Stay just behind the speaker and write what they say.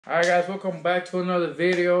Alright guys, welcome back to another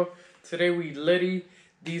video. Today we litty.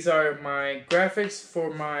 These are my graphics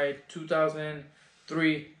for my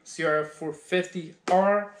 2003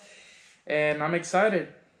 CRF450R. And I'm excited.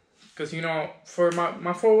 Because, for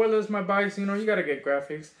my four-wheelers, my bikes, you gotta get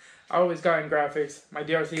graphics. I always got in graphics. My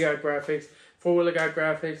DRC got graphics. Four-wheeler got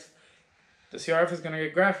graphics. The CRF is gonna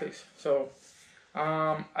get graphics. So,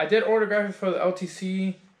 I did order graphics for the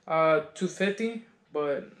LTC 250,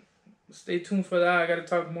 but stay tuned for that. I gotta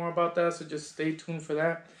talk more about that, so just stay tuned for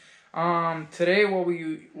that. Today what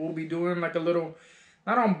we will be doing like a little,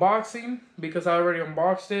 not unboxing because I already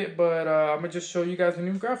unboxed it, but I'm gonna just show you guys the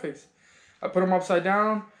new graphics. I put them upside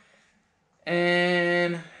down,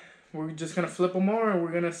 and we're just gonna flip them over, and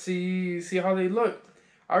we're gonna see how they look.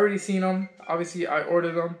 I already seen them. Obviously, I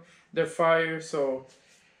ordered them. They're fire. So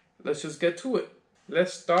let's just get to it.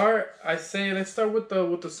 Let's start. Let's start with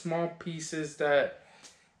the small pieces that.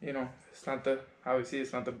 It's not the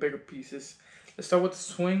bigger pieces. Let's start with the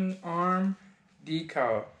swing arm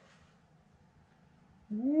decal.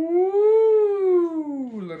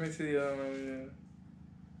 Woo! Let me see the other one.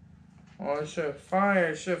 Oh, shit,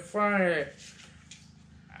 fire, fire.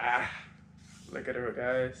 Look at her,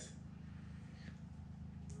 guys.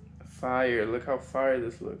 Fire, look how fire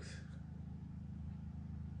this looks.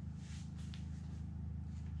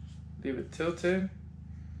 Leave it tilted.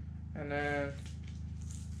 And then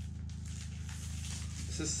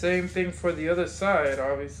it's the same thing for the other side,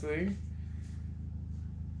 obviously.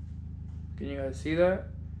 Can you guys see that?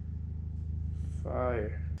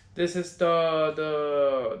 Fire. This is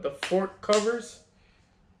the fork covers.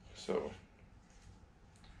 So,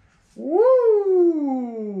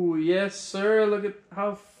 woo! Yes, sir. Look at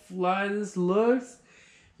how fly this looks.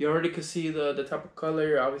 You already could see the type of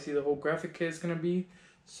color. Obviously, the whole graphic kit is gonna be.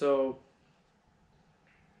 So,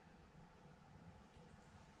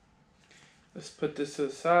 let's put this to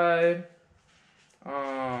the side.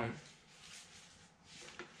 I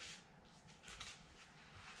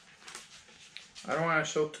don't want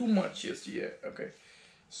to show too much just yet. Okay,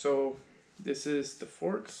 so this is the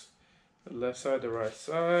forks. The left side, the right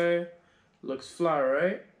side. Looks fly,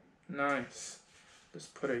 right? Nice. Let's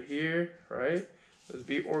put it here, right? Let's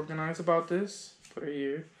be organized about this. Put it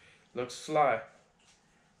here. Looks fly.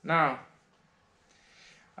 Now,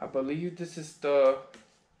 I believe this is the...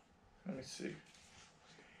 Let me see.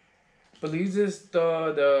 I believe this is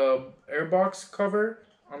the airbox cover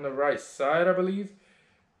on the right side, I believe.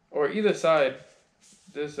 Or either side.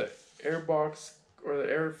 This is the airbox or the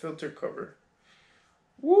air filter cover.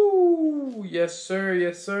 Woo! Yes, sir.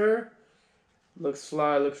 Yes, sir. Looks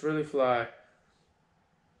fly. Looks really fly.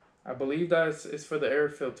 I believe that is for the air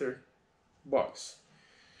filter box.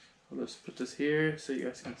 Let's put this here so you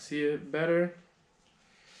guys can see it better.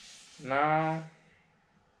 Now...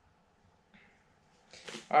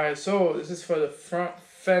 Alright, so this is for the front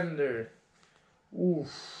fender. Ooh.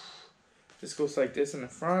 This goes like this in the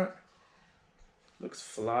front. Looks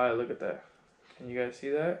fly, look at that. Can you guys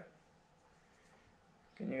see that?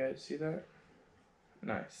 Can you guys see that?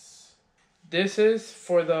 Nice. This is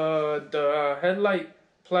for the headlight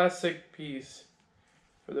plastic piece.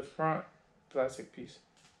 For the front plastic piece.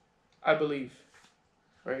 I believe.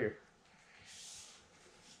 Right here.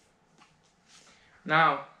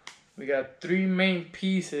 Now, we got three main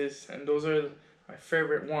pieces, and those are my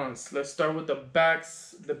favorite ones. Let's start with the back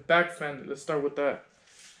fender. Let's start with that.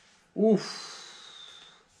 Oof.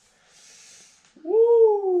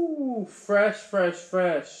 Woo! Fresh.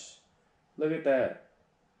 Look at that.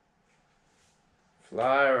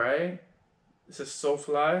 Fly, right? This is so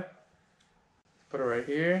fly. Put it right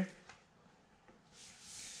here.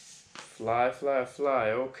 Fly.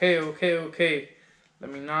 Okay.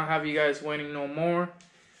 Let me not have you guys waiting no more.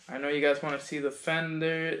 I know you guys want to see the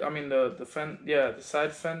fender. I mean the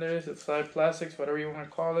side fenders, the side plastics, whatever you want to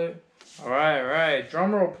call it. All right.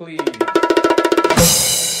 Drum roll, please. All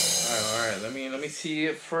right. Let me see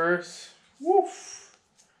it first. Woof.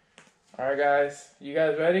 All right, guys. You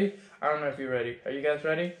guys ready? I don't know if you're ready. Are you guys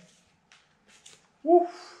ready?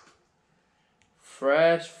 Woof.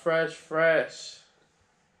 Fresh.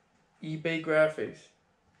 eBay graphics.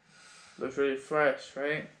 Looks really fresh,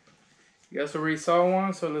 right? You guys already saw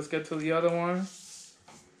one, so let's get to the other one.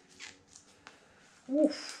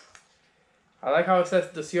 Oof. I like how it says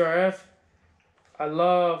the CRF. I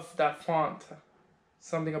love that font.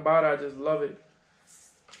 Something about it, I just love it.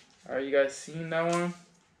 Alright, you guys seen that one?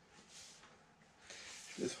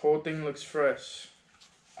 This whole thing looks fresh.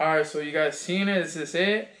 Alright, so you guys seen it? This is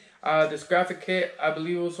it. This graphic kit, I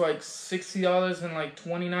believe it was like $60 and like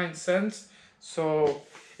 29 cents. So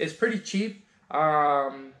it's pretty cheap.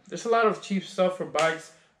 There's a lot of cheap stuff for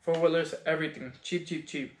bikes. 4-wheelers, everything. Cheap, cheap,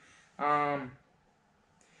 cheap.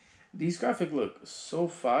 These graphics look so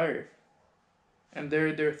fire. And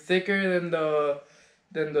they're thicker than the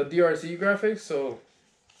DRZ graphics, so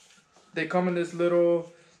they come in this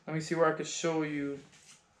little, let me see where I can show you.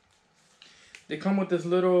 They come with this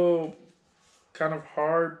little kind of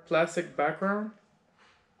hard plastic background.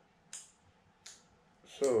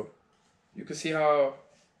 So you can see how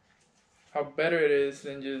better it is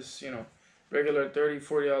than just, you know, regular $30,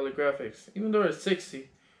 $40 graphics. Even though it's 60,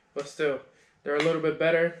 but still, they're a little bit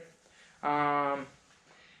better. I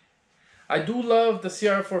do love the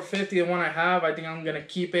CRF450, the one I have. I think I'm gonna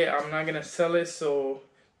keep it. I'm not gonna sell it. So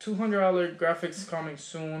 $200 graphics coming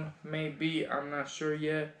soon, maybe. I'm not sure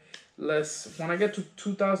yet. When I get to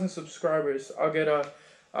 2,000 subscribers, I'll get a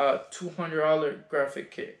 $200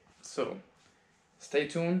 graphic kit. So stay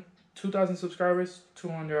tuned. 2,000 subscribers,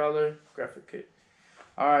 $200 graphic kit.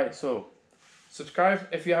 All right, so subscribe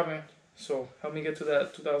if you haven't. So help me get to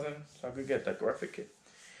that 2,000 so I could get that graphic kit.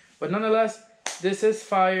 But nonetheless, this is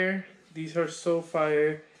fire. These are so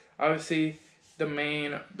fire. Obviously,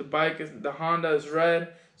 the Honda is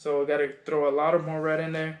red, so I gotta throw a lot of more red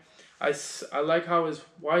in there. I like how it's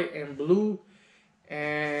white and blue,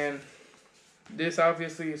 and this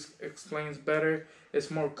obviously explains better.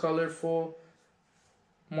 It's more colorful,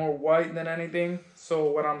 more white than anything. So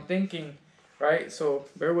what I'm thinking, right? So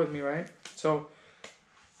bear with me, right? So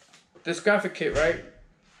this graphic kit, right?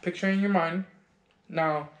 Picture in your mind.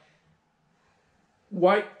 Now,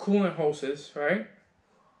 white coolant hoses, right?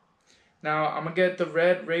 Now I'm gonna get the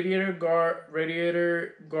red radiator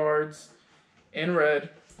guards in red,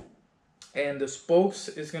 and the spokes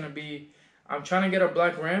is gonna be. I'm trying to get a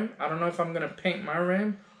black rim. I don't know if I'm gonna paint my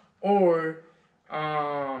rim or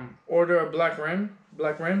order a black rim.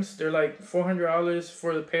 Black rims, they're like $400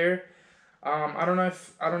 for the pair. I don't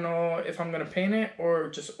know if I'm gonna paint it or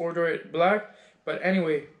just order it black. But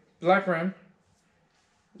anyway, black rim,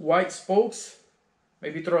 white spokes.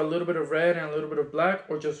 Maybe throw a little bit of red and a little bit of black,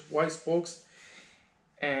 or just white spokes,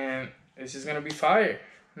 and it's just gonna be fire.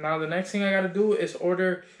 Now the next thing I gotta do is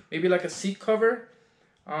order maybe like a seat cover,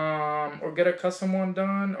 or get a custom one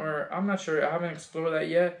done, or I'm not sure. I haven't explored that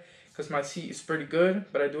yet because my seat is pretty good,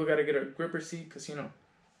 but I do gotta get a gripper seat because, you know,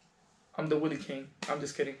 I'm the Willie King. I'm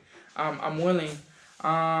just kidding. I'm willing.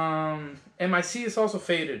 And my seat is also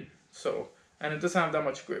faded, so, and it doesn't have that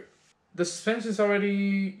much grip. The suspension is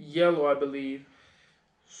already yellow, I believe.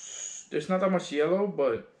 There's not that much yellow,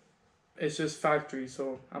 but it's just factory,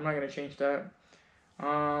 so I'm not gonna change that.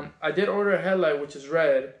 I did order a headlight, which is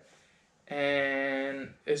red,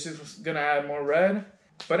 and it's just gonna add more red.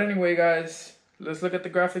 But anyway, guys, let's look at the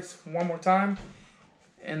graphics one more time.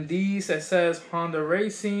 And these, it says Honda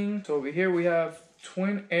Racing. So over here we have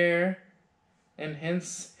twin air and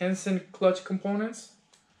Henson clutch components.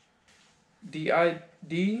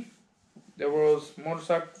 DID, the world's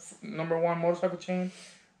 #1 motorcycle chain.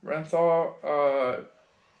 Renthal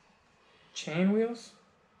chain wheels.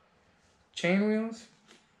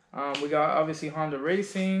 We got obviously Honda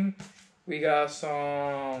Racing. We got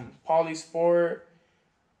some Poly Sport,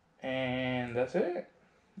 and that's it.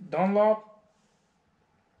 Dunlop.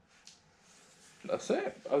 That's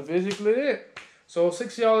it. That's basically it. So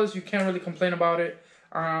 $60, you can't really complain about it.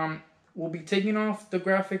 We'll be taking off the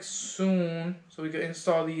graphics soon so we can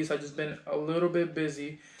install these. I just been a little bit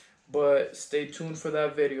busy, but stay tuned for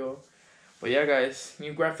that video. But yeah, guys,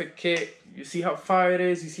 new graphic kit. You see how fire it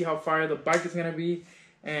is. You see how fire the bike is gonna be,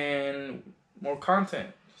 and more content.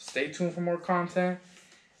 Stay tuned for more content.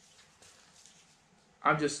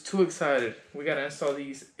 I'm just too excited. We gotta install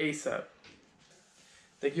these ASAP.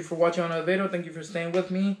 Thank you for watching another video. Thank you for staying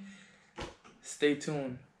with me. Stay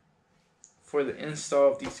tuned for the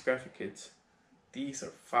install of these graphic kits. These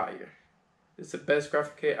are fire. It's the best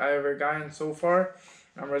graphic kit I ever gotten so far.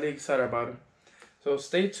 I'm really excited about it. So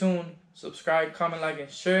stay tuned, subscribe, comment, like,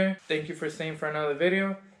 and share. Thank you for staying for another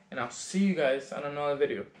video, and I'll see you guys on another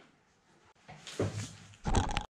video.